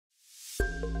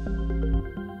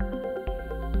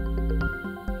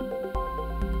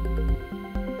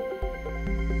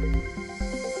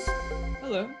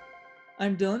Hello,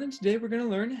 I'm Dylan, and today we're going to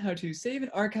learn how to save an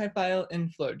archive file in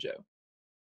FlowJo.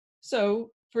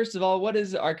 So, first of all, what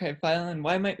is an archive file and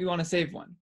why might we want to save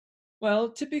one?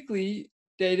 Well, typically,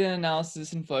 data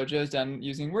analysis in FlowJo is done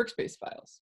using workspace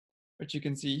files, which you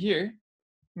can see here.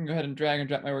 I can go ahead and drag and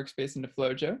drop my workspace into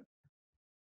FlowJo.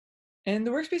 And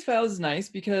the workspace file is nice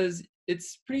because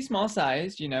it's pretty small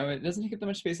sized, it doesn't take up that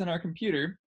much space on our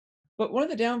computer. But one of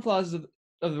the downfalls of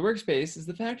the workspace is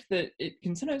the fact that it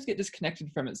can sometimes get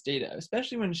disconnected from its data,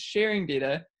 especially when sharing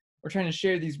data or trying to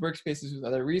share these workspaces with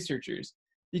other researchers.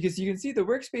 Because you can see the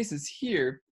workspace is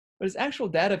here, but its actual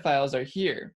data files are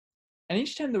here. And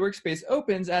each time the workspace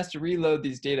opens, it has to reload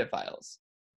these data files.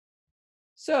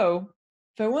 So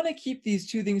if I want to keep these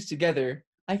two things together,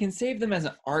 I can save them as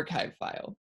an archive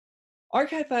file.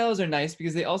 Archive files are nice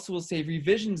because they also will save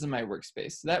revisions in my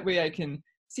workspace. So that way I can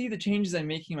see the changes I'm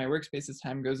making in my workspace as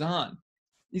time goes on.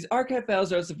 These archive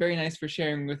files are also very nice for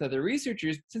sharing with other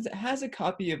researchers since it has a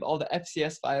copy of all the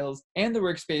FCS files and the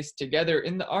workspace together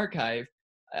in the archive,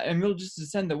 and we'll just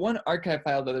send the one archive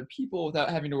file to other people without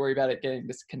having to worry about it getting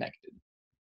disconnected.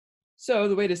 So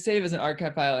the way to save as an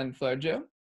archive file in FlowJo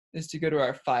is to go to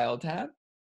our File tab,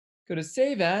 go to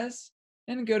Save As,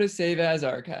 and go to Save As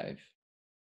Archive.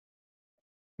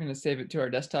 I'm going to save it to our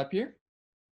desktop here.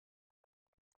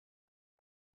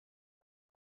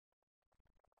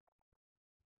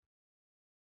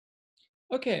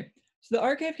 Okay, so the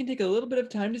archive can take a little bit of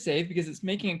time to save because it's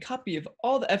making a copy of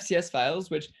all the FCS files,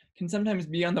 which can sometimes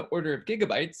be on the order of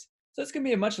gigabytes. So it's going to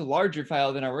be a much larger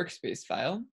file than our workspace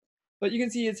file. But you can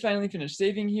see it's finally finished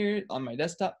saving here on my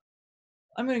desktop.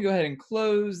 I'm going to go ahead and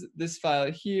close this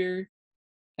file here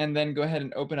and then go ahead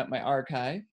and open up my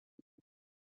archive.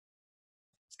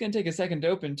 It's going to take a second to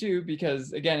open too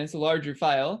because, again, it's a larger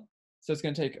file. So it's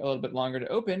going to take a little bit longer to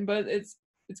open, but it's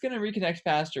going to reconnect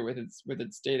faster with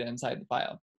its data inside the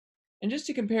file. And just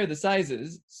to compare the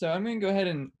sizes, so I'm going to go ahead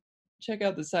and check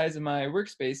out the size of my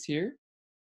workspace here.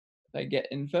 If I get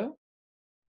info,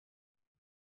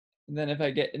 and then if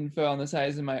I get info on the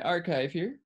size of my archive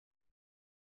here.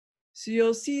 So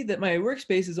you'll see that my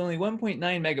workspace is only 1.9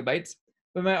 megabytes,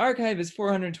 but my archive is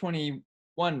 421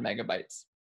 megabytes.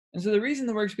 And so the reason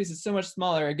the workspace is so much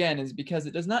smaller, again, is because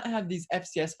it does not have these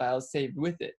FCS files saved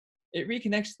with it. It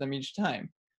reconnects them each time,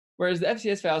 whereas the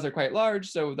FCS files are quite large,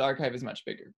 so the archive is much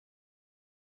bigger.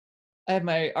 I have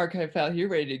my archive file here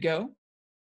ready to go.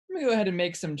 I'm going to go ahead and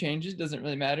make some changes. Doesn't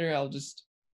really matter. I'll just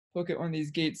poke at one of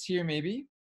these gates here maybe.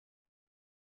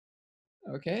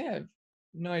 Okay, I have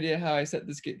no idea how I set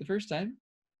this gate the first time.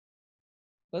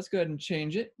 Let's go ahead and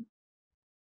change it.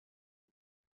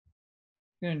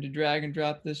 I'm going to drag and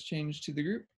drop this change to the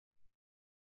group.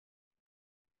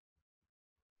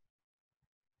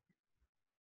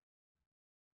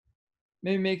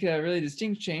 Maybe make a really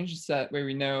distinct change so that way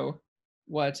we know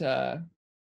what that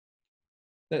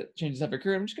changes have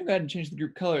occurred. I'm just going to go ahead and change the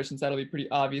group color since that'll be pretty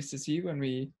obvious to see when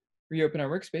we reopen our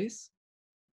workspace.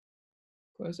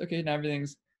 Close. Okay, now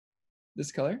everything's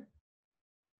this color.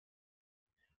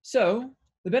 So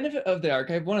the benefit of the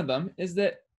archive, one of them, is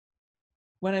that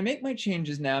when I make my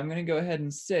changes now, I'm going to go ahead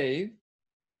and save.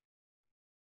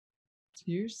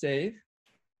 Here, save.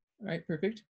 All right,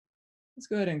 perfect. Let's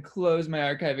go ahead and close my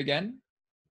archive again.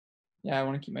 Yeah, I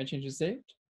want to keep my changes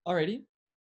saved. Alrighty.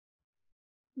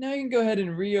 Now I can go ahead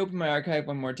and reopen my archive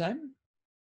one more time.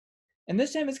 And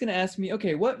this time it's going to ask me,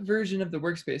 okay, what version of the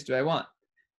workspace do I want?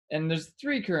 And there's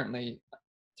three currently.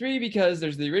 Three because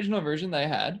there's the original version that I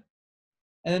had.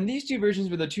 And then these two versions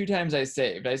were the two times I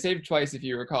saved. I saved twice, if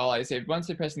you recall. I saved once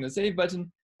by pressing the save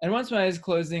button, and once when I was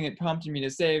closing, it prompted me to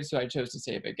save, so I chose to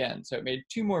save again. So it made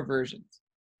two more versions.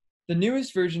 The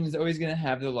newest version is always going to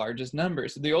have the largest number.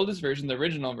 So the oldest version, the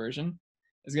original version,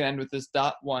 is going to end with this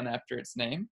 .1 after its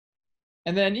name.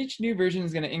 And then each new version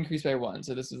is going to increase by 1.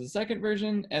 So this is the second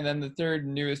version, and then the third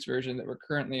newest version that we're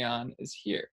currently on is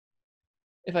here.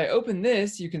 If I open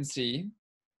this, you can see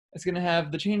it's going to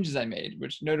have the changes I made,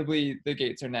 which notably the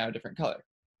gates are now a different color.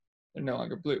 They're no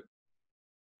longer blue.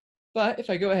 But if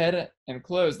I go ahead and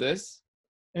close this,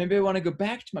 and maybe I want to go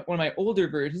back to one of my older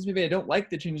versions, maybe I don't like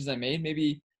the changes I made,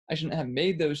 maybe I shouldn't have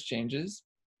made those changes,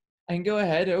 I can go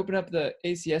ahead and open up the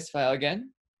ACS file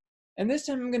again. And this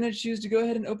time I'm going to choose to go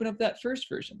ahead and open up that first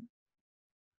version.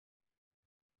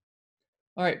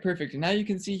 All right, perfect. And now you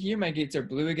can see here my gates are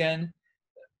blue again.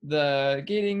 The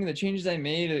gating, the changes I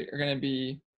made are going to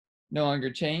be no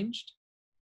longer changed.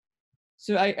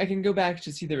 So I can go back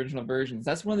to see the original versions.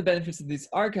 That's one of the benefits of these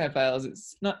archive files.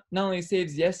 It's not only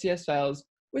saves the SCS files,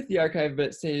 with the archive, but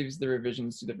it saves the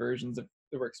revisions to the versions of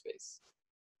the workspace.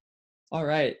 All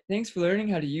right, thanks for learning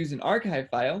how to use an archive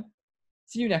file.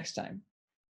 See you next time.